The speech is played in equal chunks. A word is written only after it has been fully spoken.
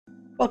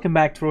Welcome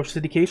back to Ferocious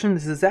Education.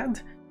 This is Zed.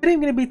 Today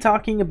I'm going to be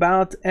talking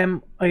about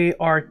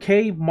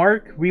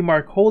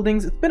Remark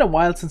Holdings. It's been a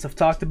while since I've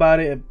talked about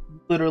it.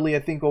 Literally, I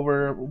think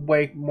over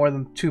way more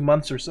than 2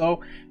 months or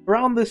so.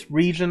 Around this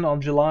region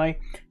on July.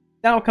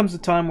 Now comes the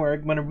time where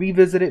I'm going to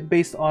revisit it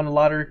based on a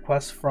lot of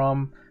requests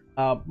from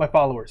my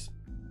followers.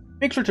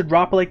 Make sure to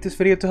drop a like to this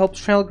video to help the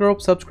channel grow,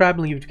 subscribe,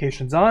 and leave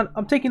notifications on.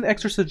 I'm taking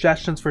extra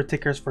suggestions for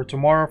tickers for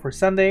tomorrow, for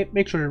Sunday.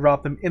 Make sure to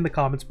drop them in the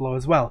comments below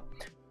as well.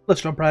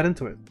 Let's jump right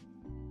into it.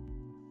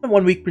 From a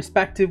 1 week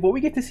perspective, what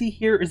we get to see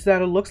here is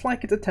that it looks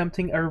like it's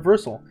attempting a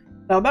reversal.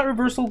 Now that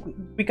reversal,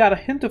 we got a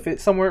hint of it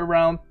somewhere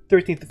around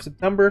 13th of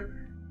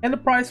September, and the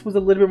price was a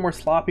little bit more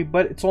sloppy,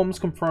 but it's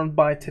almost confirmed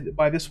by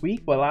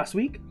last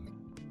week.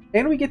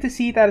 And we get to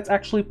see that it's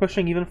actually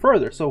pushing even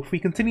further. So if we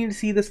continue to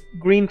see this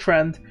green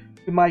trend,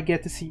 we might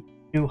get to see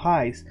new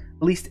highs,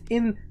 at least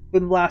in the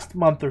last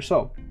month or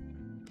so.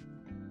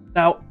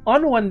 Now,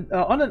 on an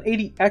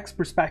 80x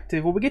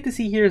perspective, what we get to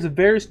see here is a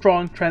very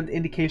strong trend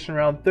indication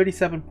around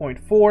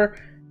 37.4,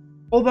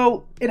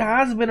 although it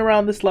has been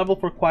around this level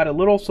for quite a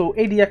little, so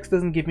 80x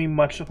doesn't give me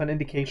much of an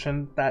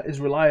indication that is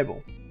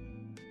reliable.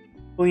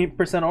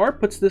 20% R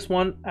puts this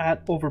one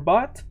at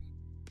overbought,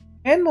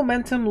 and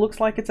momentum looks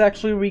like it's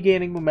actually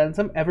regaining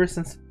momentum ever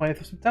since the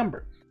 20th of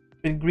September.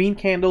 Been green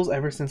candles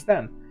ever since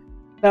then.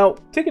 Now,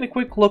 taking a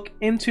quick look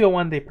into a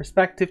 1-day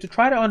perspective to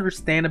try to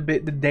understand a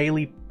bit the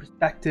daily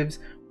perspectives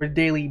or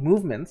daily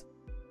movements,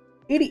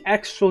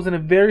 80x shows in a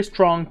very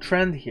strong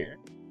trend here.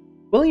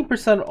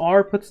 20%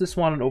 R puts this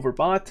one on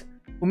overbought.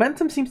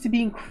 Momentum seems to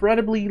be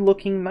incredibly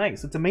looking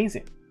nice. It's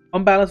amazing.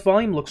 Unbalanced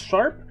volume looks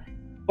sharp.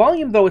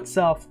 Volume, though,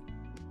 itself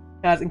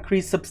has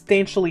increased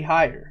substantially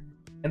higher.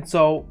 And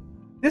so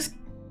this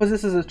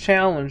poses a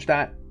challenge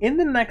that in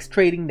the next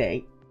trading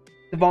day,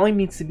 the volume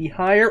needs to be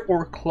higher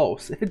or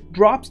close. If it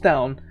drops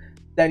down,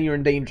 then you're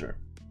in danger.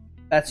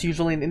 That's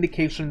usually an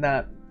indication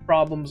that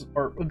problems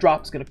or a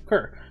drop is going to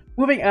occur.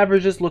 Moving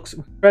averages looks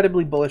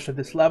incredibly bullish at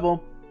this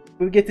level.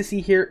 What we get to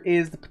see here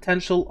is the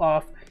potential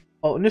of,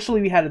 well, initially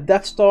we had a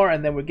Death Star,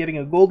 and then we're getting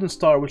a Golden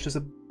Star, which is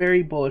a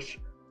very bullish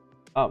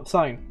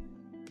sign.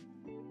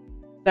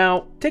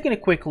 Now, taking a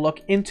quick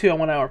look into a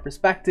 1-hour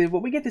perspective,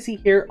 what we get to see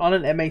here on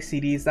an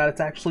MACD is that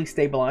it's actually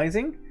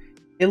stabilizing.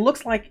 It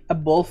looks like a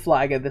bull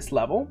flag at this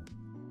level.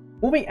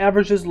 Moving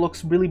averages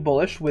looks really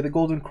bullish with a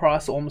golden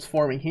cross almost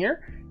forming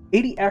here.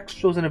 80x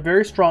shows in a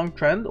very strong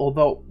trend,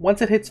 although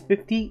once it hits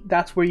 50,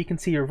 that's where you can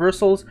see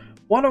reversals.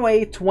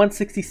 108 to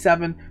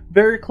 167,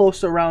 very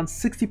close to around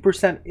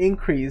 60%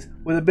 increase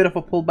with a bit of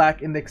a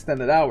pullback in the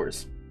extended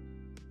hours.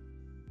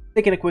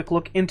 Taking a quick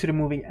look into the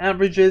moving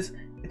averages,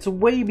 it's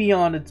way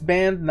beyond its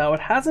band. Now, it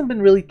hasn't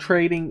been really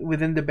trading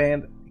within the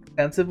band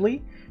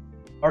exclusively,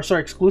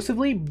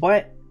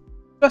 but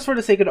just for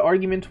the sake of the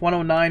argument,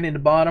 109 in the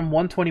bottom,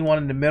 121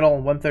 in the middle,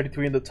 and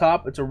 133 in the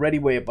top. It's already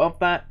way above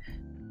that.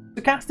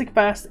 Stochastic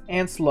fast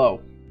and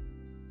slow.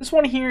 This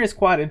one here is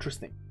quite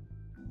interesting.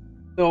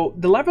 So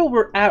the level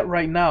we're at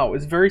right now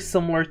is very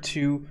similar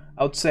to,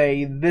 I would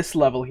say, this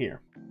level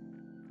here.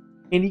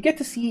 And you get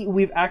to see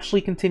we've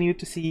actually continued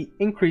to see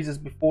increases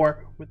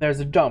before when there's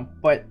a jump.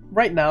 But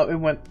right now it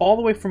went all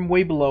the way from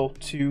way below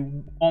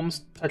to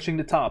almost touching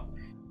the top.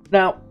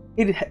 Now,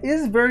 it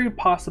is very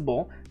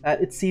possible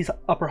that it sees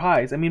upper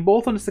highs. I mean,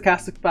 both on the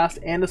stochastic fast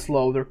and the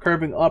slow, they're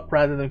curving up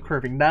rather than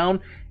curving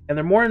down, and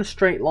they're more in a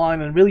straight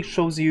line, and really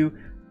shows you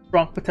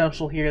strong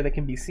potential here that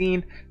can be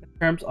seen in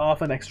terms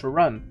of an extra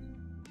run.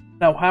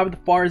 Now, how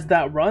far is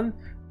that run?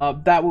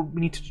 That will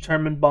need to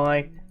determine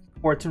by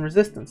supports and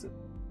resistances.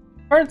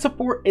 Current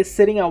support is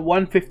sitting at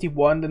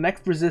 151. The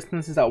next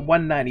resistance is at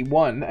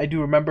 191. I do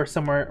remember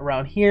somewhere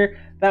around here.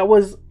 That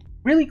was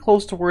really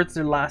close towards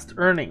their last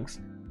earnings.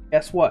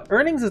 Guess what?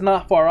 Earnings is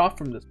not far off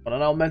from this one,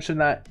 and I'll mention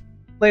that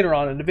later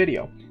on in the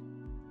video.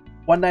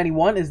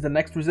 191 is the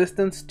next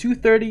resistance,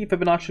 230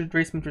 Fibonacci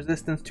retracement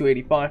resistance,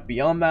 285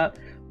 beyond that.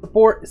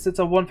 Support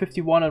sits at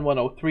 151 and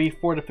 103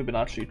 for the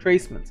Fibonacci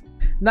retracements.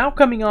 Now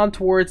coming on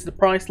towards the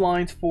price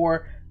lines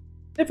for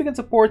significant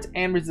supports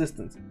and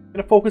resistance. I'm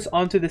going to focus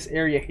onto this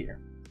area here.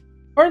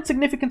 Current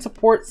significant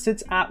support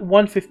sits at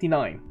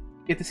 159. You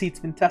get to see it's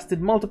been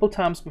tested multiple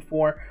times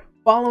before.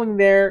 Following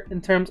there,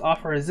 in terms of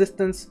our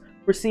resistance,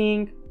 we're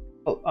seeing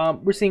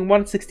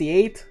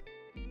 168,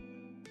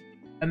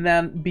 and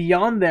then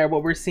beyond there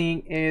what we're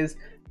seeing is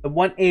the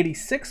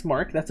 186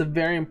 mark. That's a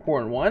very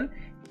important one,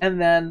 and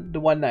then the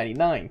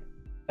 199.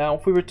 Now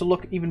if we were to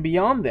look even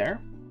beyond there,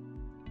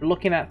 we're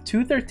looking at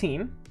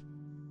 213,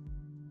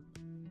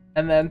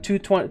 and then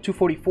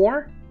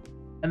 244,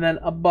 and then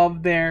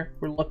above there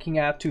we're looking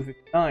at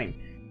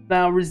 259.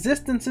 Now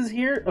resistances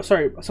here,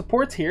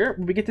 supports here,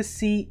 we get to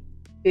see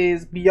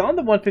is beyond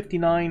the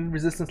 159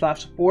 resistance /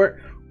 support,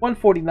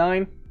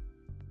 149,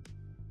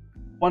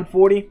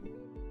 140,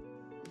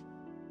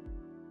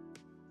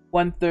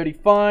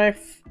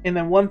 135, and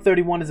then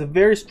 131 is a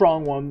very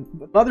strong one.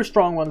 Another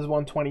strong one is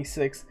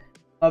 126.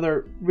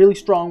 Another really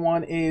strong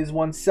one is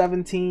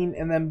 117,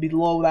 and then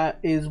below that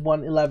is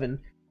 111.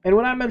 And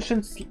when I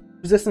mentioned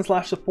resistance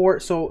 /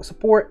 support, so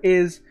support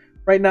is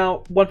Right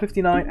now,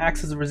 159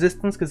 acts as a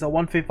resistance because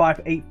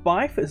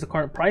 155.85 is the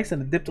current price,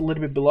 and it dipped a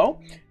little bit below.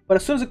 But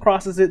as soon as it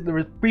crosses it,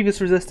 the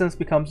previous resistance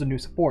becomes the new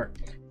support.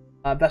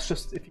 That's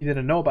just if you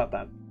didn't know about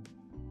that.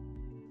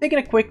 Taking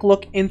a quick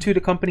look into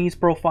the company's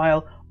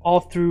profile,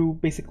 all through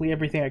basically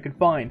everything I could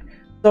find.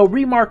 So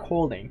Remark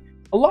Holding.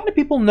 A lot of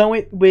people know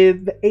it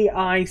with the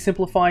AI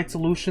simplified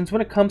solutions when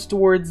it comes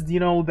towards, you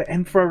know, the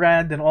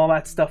infrared and all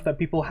that stuff that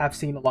people have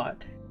seen a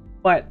lot.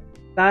 But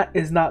that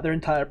is not their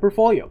entire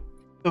portfolio.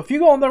 So if you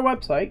go on their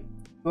website,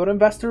 go to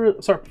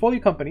portfolio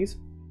companies,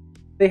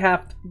 they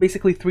have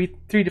basically three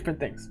different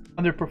things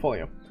on their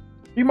portfolio.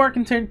 Remark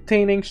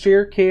Entertaining,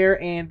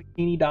 ShareCare, and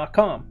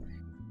Bikini.com.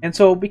 And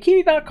so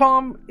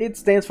Bikini.com, it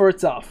stands for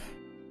itself.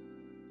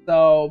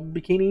 So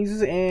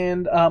bikinis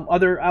and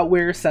other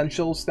outwear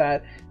essentials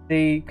that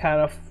they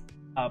kind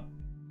of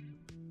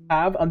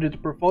have under the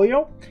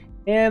portfolio,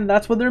 and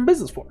that's what they're in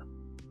business for.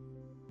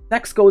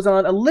 Next goes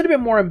on, a little bit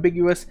more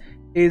ambiguous,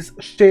 is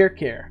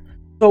ShareCare.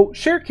 So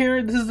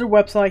ShareCare, this is their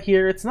website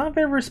here. It's not a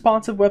very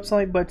responsive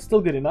website, but still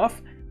good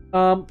enough.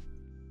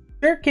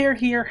 ShareCare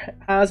here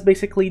has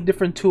basically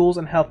different tools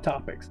and health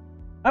topics.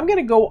 I'm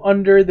gonna go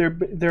under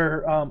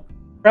their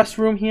press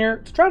room here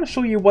to try to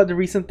show you what the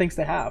recent things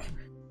they have.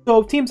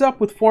 So teams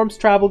up with Forbes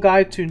Travel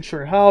Guide to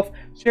ensure health,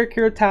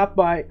 ShareCare tapped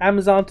by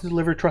Amazon to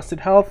deliver trusted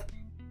health,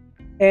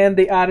 and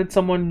they added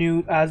someone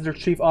new as their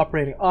chief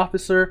operating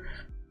officer.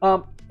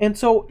 And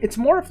so it's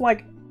more of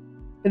like,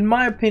 in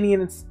my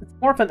opinion, it's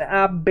more of an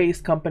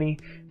app-based company.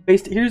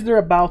 Here's their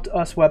About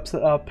Us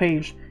website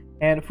page,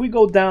 and if we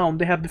go down,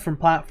 they have different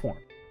platforms.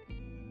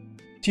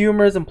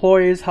 Consumers,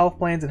 employees, health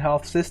plans, and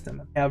health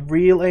system. They have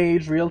real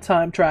age,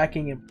 real-time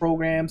tracking and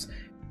programs.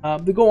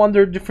 They go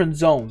under different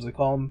zones. They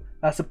call them,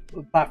 that's a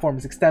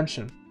platform's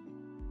extension.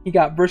 You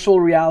got virtual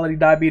reality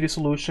diabetes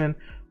solution,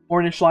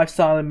 Orange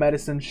Lifestyle and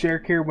Medicine,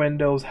 ShareCare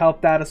Windows,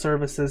 Health Data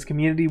Services,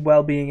 Community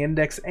Wellbeing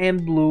Index,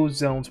 and Blue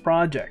Zones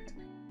Project.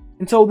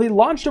 And so they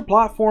launched their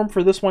platform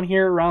for this one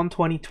here around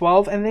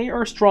 2012, and they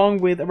are strong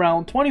with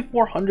around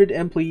 2,400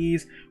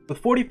 employees with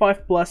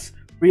 45 plus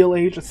real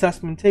age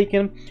assessment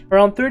taken,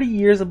 around 30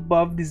 years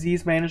above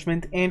disease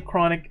management and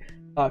chronic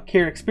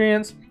care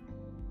experience,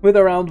 with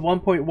around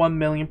 1.1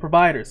 million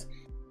providers,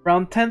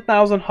 around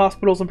 10,000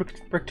 hospitals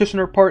and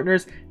practitioner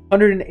partners,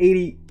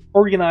 180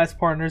 organized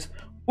partners,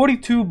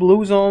 42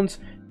 Blue Zones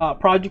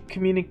project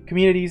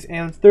communities,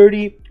 and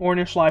 30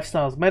 Orange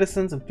Lifestyles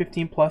medicines, and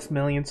 15 plus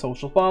million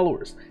social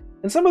followers.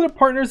 And some of the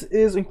partners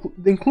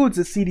includes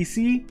the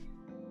CDC,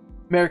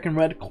 American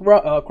Red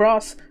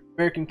Cross,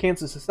 American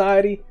Cancer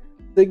Society,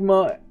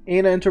 Sigma,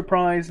 ANA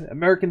Enterprise,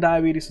 American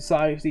Diabetes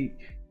Society,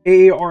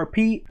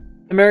 AARP,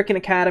 American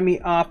Academy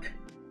of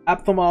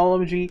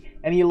Ophthalmology,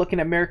 and you're looking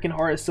at American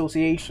Heart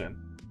Association.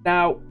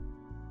 Now,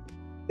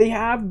 they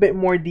have a bit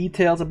more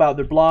details about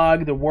their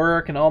blog, their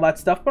work, and all that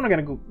stuff, but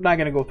I'm not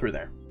gonna go through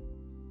there.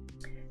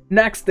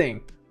 Next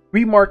thing,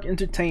 Remark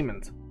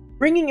Entertainment,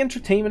 bringing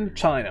entertainment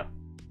to China.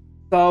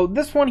 So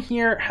this one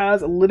here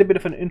has a little bit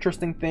of an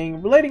interesting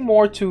thing relating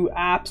more to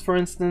apps, for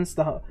instance.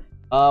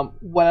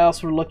 What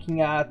else we're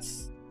looking at,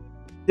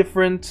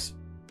 different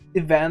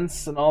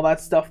events and all that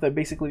stuff that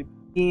basically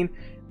seen.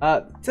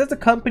 It says the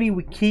company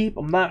we keep.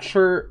 I'm not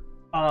sure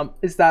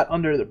is that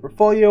under the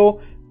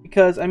portfolio,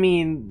 because I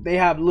mean they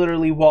have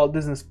literally Walt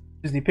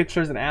Disney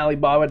Pictures and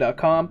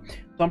Alibaba.com,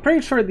 so I'm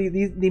pretty sure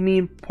they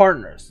mean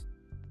partners,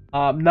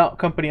 not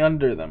company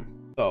under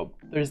them. So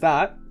there's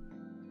that.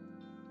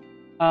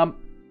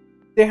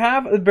 They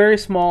have a very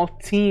small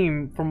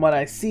team from what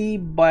I see,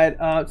 but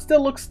it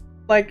still looks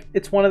like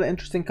it's one of the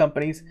interesting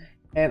companies.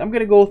 And I'm going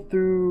to go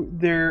through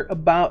their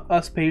About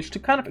Us page to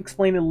kind of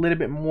explain a little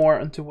bit more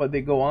into what they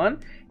go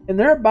on. In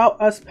their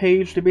About Us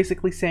page, they're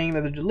basically saying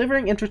that they're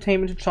delivering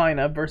entertainment to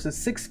China versus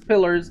 6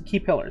 key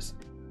pillars: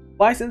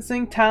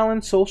 licensing,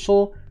 talent,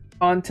 social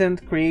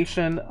content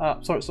creation,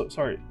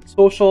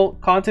 social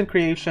content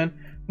creation,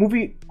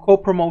 movie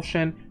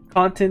co-promotion,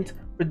 content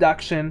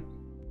production.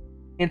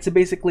 And so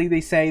basically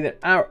they say that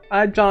our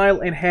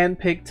agile and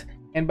hand-picked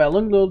and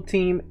bilingual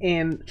team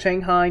in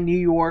Shanghai, New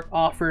York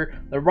offer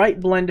the right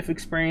blend of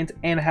experience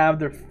and have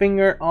their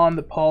finger on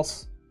the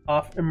pulse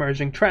of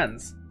emerging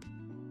trends.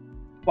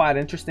 Quite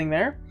interesting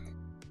there.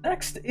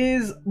 Next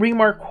is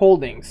Remark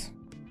Holdings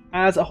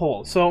as a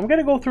whole. So I'm going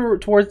to go through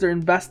towards their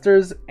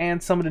investors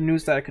and some of the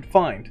news that I could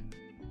find.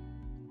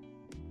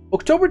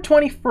 October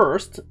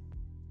 21st,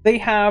 they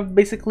have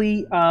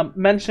basically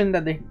mentioned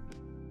that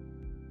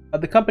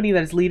the company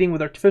that is leading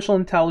with artificial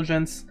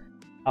intelligence,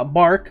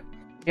 Mark,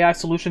 AI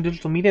Solution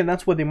Digital Media, and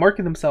that's what they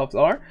market themselves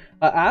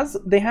as.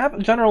 They have a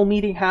general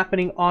meeting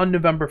happening on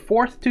November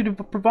 4th to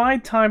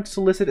provide time to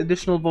solicit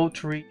additional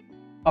votes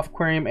of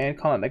aquarium and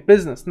contact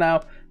business.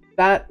 Now,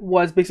 that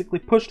was basically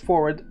pushed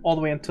forward all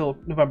the way until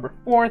November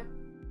 4th.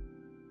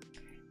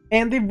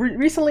 And they've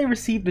recently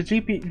received the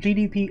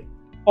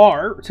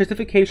GDPR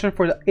certification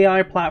for the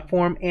AI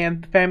platform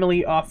and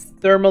family of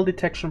thermal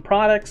detection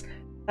products.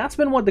 That's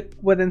been what the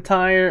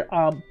entire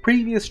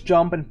previous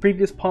jump and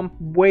previous pump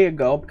way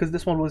ago, because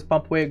this one was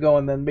pumped way ago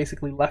and then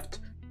basically left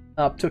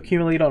to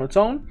accumulate on its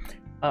own.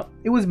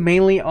 It was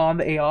mainly on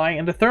the AI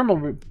and the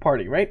thermal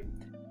party, right?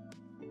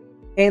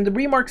 And the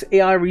Remark's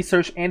AI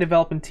research and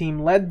development team,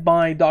 led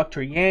by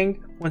Dr.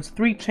 Yang, wins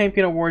 3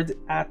 champion awards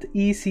at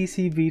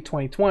ECCV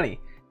 2020.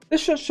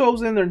 This just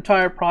shows in their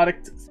entire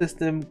product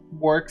system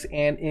works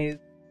and is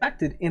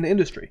respected in the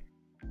industry.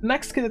 The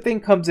next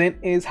thing comes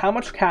in is how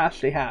much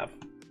cash they have.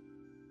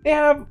 They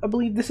have, I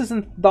believe this is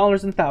in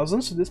dollars and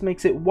thousands, so this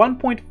makes it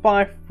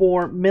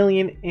 1.54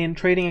 million in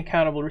trading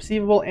accountable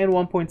receivable and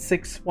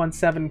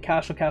 1.617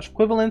 cash-on-cash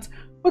equivalents,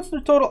 puts their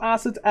total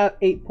assets at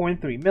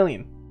 8.3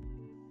 million.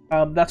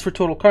 That's for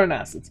total current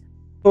assets.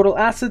 Total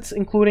assets,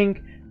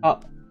 including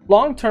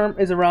long-term,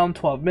 is around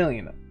 12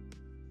 million.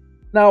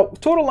 Now,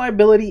 total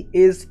liability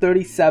is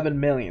 37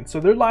 million, so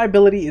their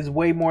liability is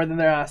way more than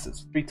their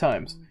assets, 3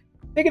 times.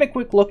 Taking a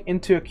quick look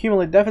into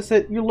accumulated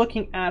deficit, you're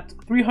looking at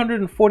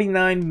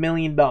 $349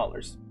 million.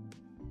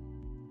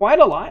 Quite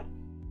a lot,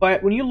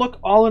 but when you look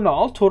all in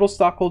all, total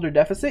stockholder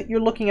deficit,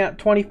 you're looking at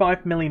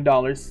 $25 million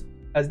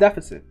as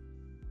deficit.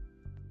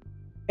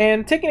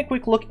 And taking a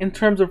quick look in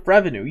terms of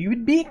revenue, you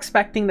would be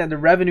expecting that the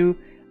revenue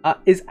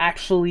is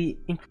actually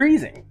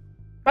increasing,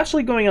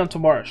 especially going on to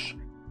March.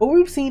 What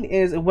we've seen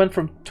is it went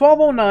from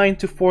 1209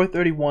 to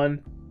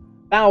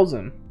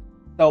 431,000.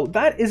 So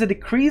that is a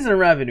decrease in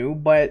revenue,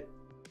 but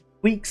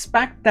we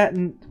expect that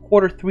in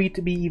Q3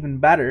 to be even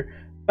better,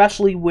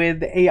 especially with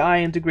the AI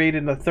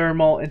integrated and the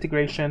thermal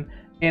integration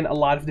in a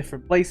lot of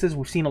different places.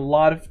 We've seen a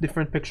lot of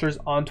different pictures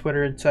on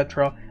Twitter,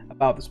 etc.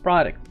 about this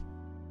product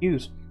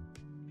use.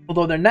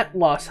 Although their net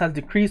loss has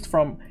decreased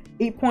from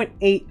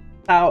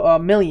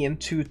 8.8 million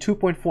to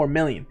 2.4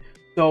 million.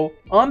 So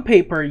on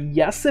paper,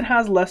 yes, it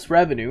has less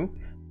revenue,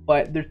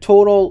 but their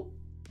total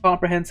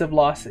comprehensive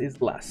loss is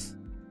less.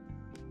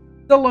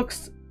 Still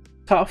looks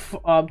tough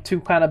to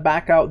kind of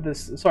back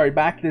this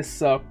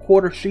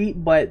quarter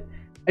sheet, but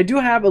I do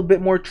have a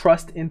bit more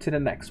trust into the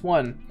next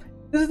one.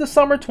 This is the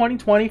summer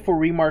 2020 for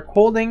Remark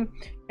Holding,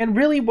 and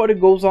really what it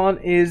goes on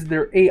is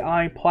their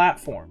AI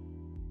platform.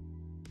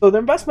 So the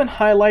investment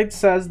highlight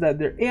says that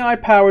their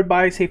AI-powered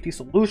biosafety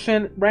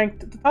solution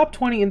ranked the top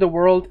 20 in the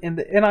world in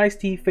the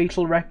NIST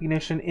facial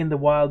recognition in the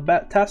wild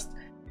bet test,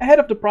 ahead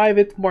of the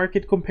private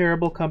market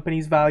comparable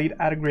companies valued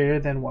at a greater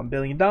than $1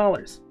 billion.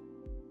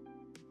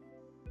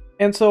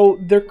 And so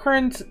their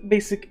current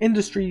basic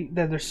industry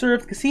that they're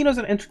served, casinos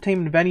and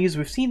entertainment venues,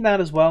 we've seen that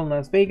as well in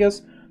Las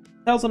Vegas,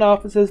 hotels and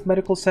offices,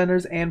 medical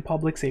centers, and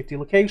public safety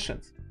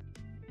locations.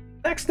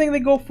 Next thing they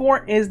go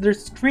for is their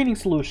screening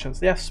solutions.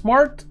 They have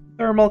smart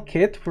thermal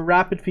kit for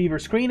rapid fever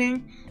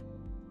screening,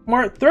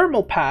 smart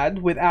thermal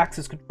pad with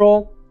access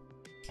control,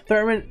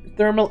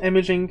 thermal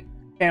imaging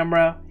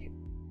camera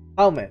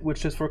helmet,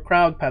 which is for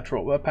crowd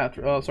patrol.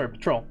 Patrol.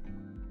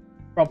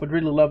 Trump would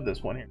really love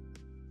this one here.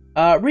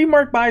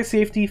 Remark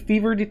Biosafety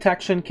Fever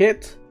Detection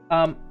Kit,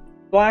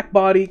 black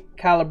body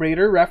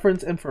calibrator,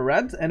 reference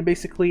infrared, and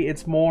basically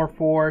it's more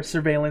for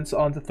surveillance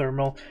on the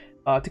thermal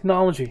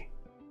technology.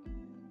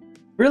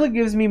 Really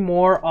gives me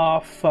more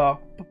of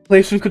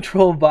population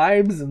control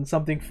vibes and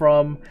something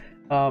from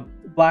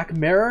Black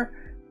Mirror,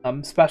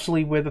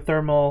 especially with the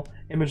thermal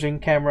imaging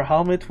camera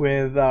helmet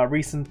with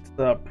recent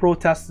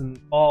protests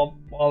and all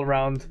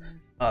around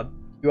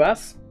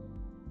US.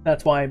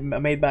 That's why I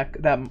made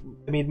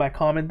my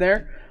comment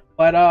there.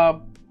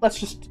 But let's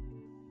just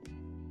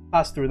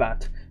pass through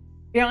that.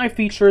 AI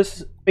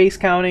features face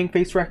counting,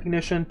 face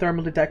recognition,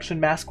 thermal detection,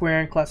 mask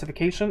wearing,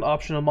 classification,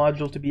 optional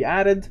module to be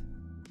added.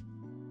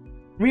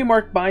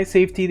 Remark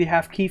Biosafety, they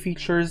have key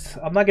features.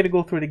 I'm not going to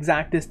go through the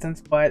exact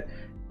distance, but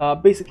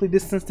basically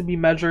distance to be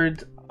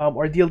measured,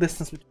 ideal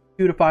distance between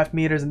 2 to 5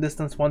 meters and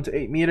distance 1 to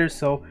 8 meters.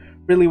 So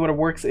really what it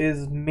works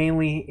is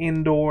mainly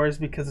indoors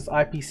because it's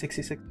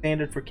IP66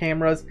 standard for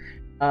cameras.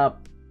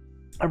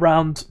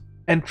 Around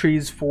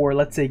entries for,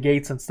 let's say,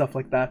 gates and stuff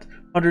like that.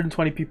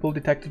 120 people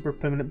detected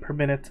per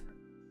minute.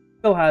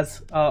 Still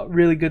has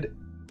really good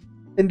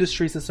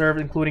industries to serve,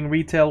 including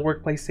retail,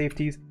 workplace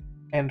safeties,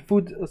 and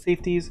food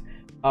safeties,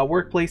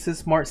 workplaces,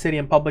 smart city,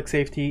 and public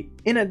safety,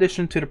 in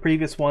addition to the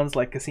previous ones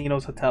like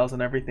casinos, hotels,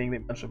 and everything they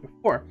mentioned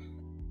before.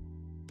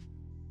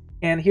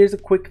 And here's a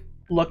quick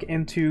look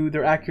into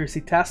their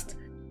accuracy test,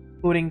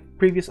 including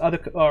previous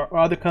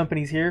other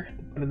companies here.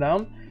 Put it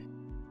down.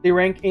 They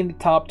rank in the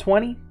top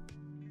 20.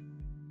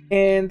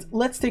 And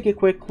let's take a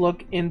quick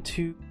look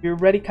into, we've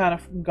already kind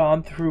of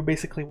gone through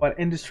basically what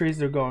industries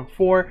they're going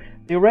for.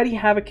 They already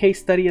have a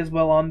case study as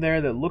well on there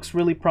that looks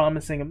really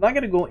promising. I'm not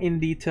going to go in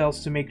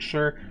details to make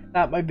sure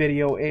that my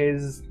video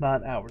is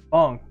not hours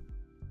long.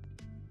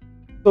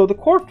 So the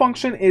core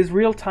function is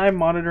real-time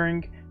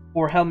monitoring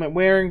for helmet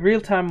wearing,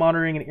 real-time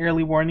monitoring and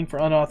early warning for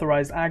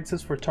unauthorized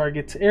access for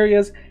target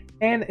areas,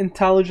 and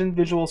intelligent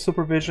visual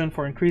supervision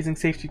for increasing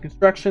safety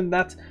construction.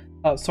 That's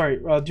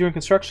during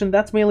construction.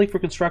 That's mainly for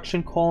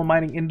construction, coal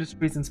mining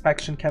industries,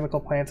 inspection, chemical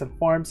plants, and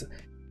farms.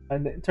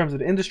 And in terms of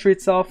the industry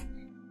itself,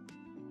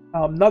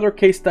 another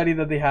case study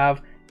that they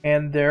have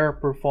and their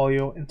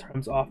portfolio in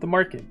terms of the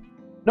market.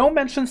 No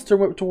mentions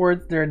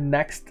towards their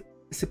next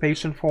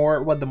anticipation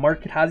for what the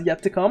market has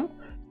yet to come,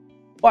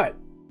 but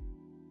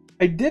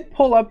I did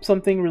pull up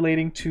something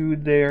relating to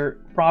their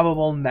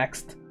probable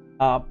next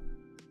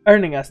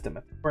earning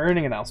estimate or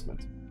earning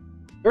announcement.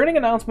 The earning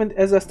announcement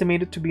is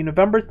estimated to be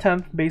November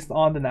 10th based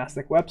on the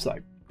Nasdaq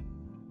website.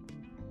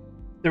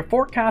 Their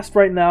forecast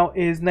right now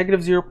is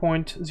negative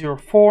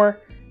 0.04,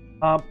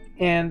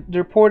 and the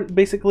report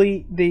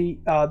basically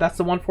that's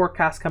the one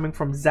forecast coming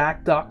from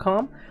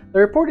Zack.com. The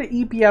reported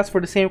EPS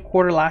for the same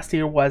quarter last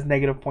year was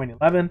negative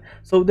 0.11,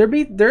 so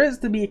there is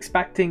to be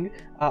expecting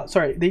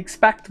they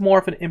expect more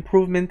of an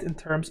improvement in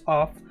terms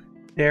of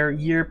their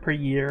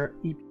year-per-year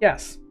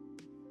EPS.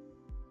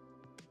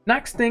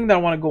 Next thing that I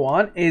want to go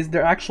on is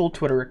their actual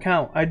Twitter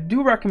account. I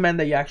do recommend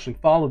that you actually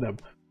follow them.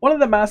 One of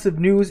the massive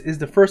news is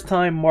the first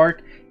time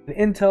Mark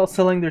and Intel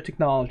selling their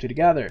technology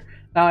together.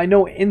 Now I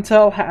know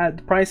Intel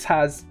the price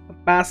has a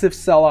massive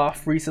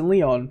sell-off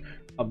recently on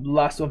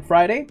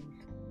Friday,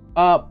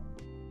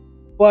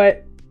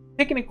 but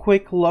taking a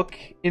quick look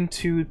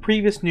into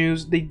previous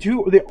news, they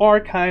are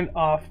kind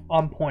of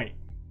on point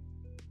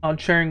on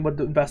sharing what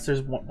the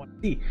investors want to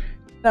see.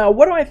 Now,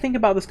 what do I think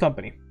about this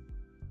company?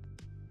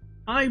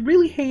 I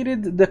really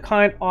hated the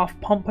kind of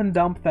pump and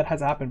dump that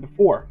has happened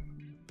before.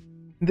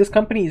 This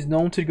company is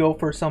known to go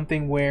for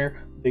something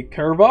where they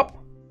curve up,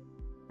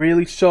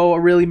 really show a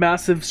really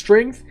massive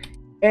strength,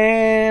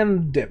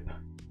 and dip.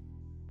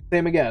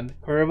 Same again,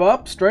 curve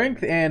up,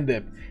 strength, and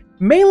dip.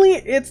 Mainly,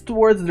 it's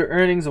towards their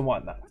earnings and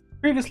whatnot.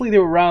 Previously, they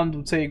were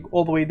around, say,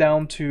 all the way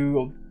down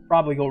to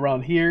probably go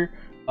around here,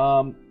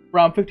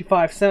 around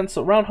 55 cents,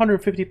 so around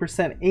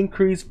 150%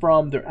 increase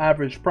from their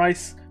average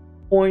price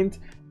point.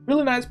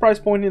 Really nice price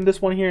point in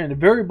this one here, and a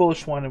very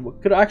bullish one, and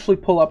what could actually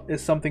pull up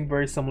is something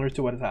very similar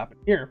to what has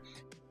happened here.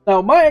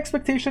 Now, my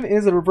expectation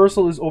is a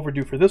reversal is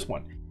overdue for this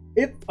one.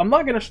 I'm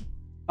not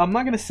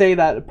gonna say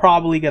that it's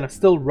probably gonna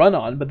still run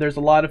on, but there's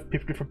a lot of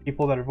different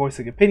people that are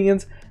voicing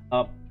opinions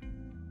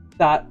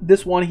that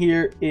this one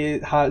here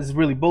is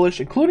really bullish,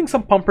 including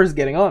some pumpers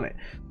getting on it.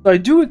 So I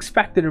do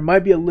expect that there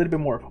might be a little bit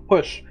more of a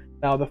push.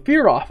 Now the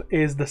fear off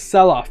is the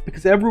sell off,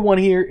 because everyone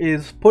here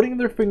is putting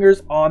their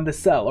fingers on the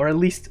sell, or at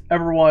least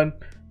everyone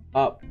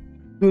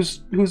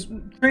who's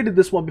traded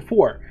this one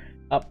before.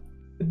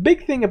 The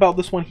big thing about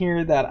this one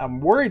here that I'm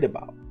worried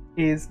about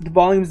is the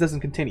volumes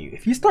doesn't continue.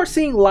 If you start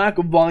seeing lack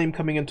of volume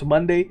coming into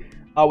Monday,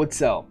 I would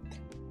sell,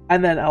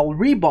 and then I'll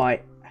rebuy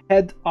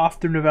head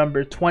after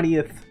November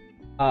 20th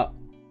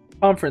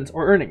conference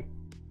or earning.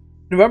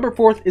 November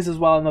 4th is as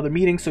well another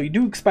meeting, so you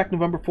do expect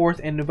November 4th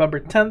and November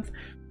 10th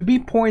to be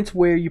points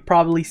where you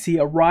probably see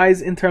a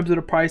rise in terms of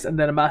the price and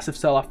then a massive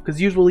sell-off,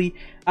 because usually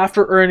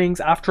after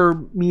earnings, after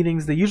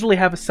meetings, they usually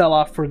have a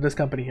sell-off for this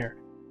company here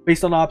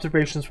based on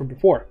observations from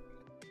before.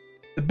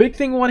 The big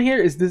thing one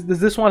here is does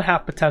this one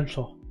have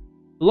potential?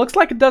 It looks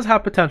like it does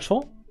have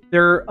potential.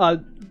 Their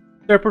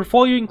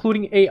portfolio,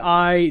 including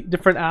AI,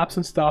 different apps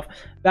and stuff,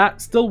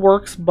 that still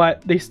works,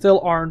 but they still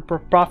aren't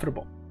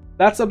profitable.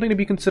 That's something to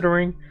be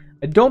considering.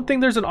 I don't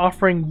think there's an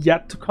offering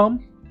yet to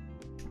come,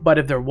 but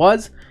if there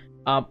was,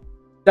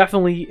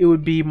 definitely it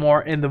would be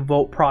more in the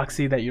vote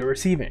proxy that you're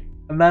receiving,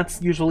 and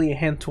that's usually a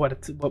hint to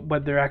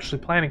what they're actually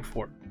planning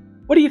for.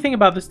 What do you think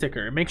about this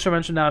ticker? Make sure to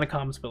mention down in the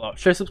comments below.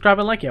 Share, subscribe,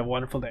 and like. You have a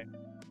wonderful day.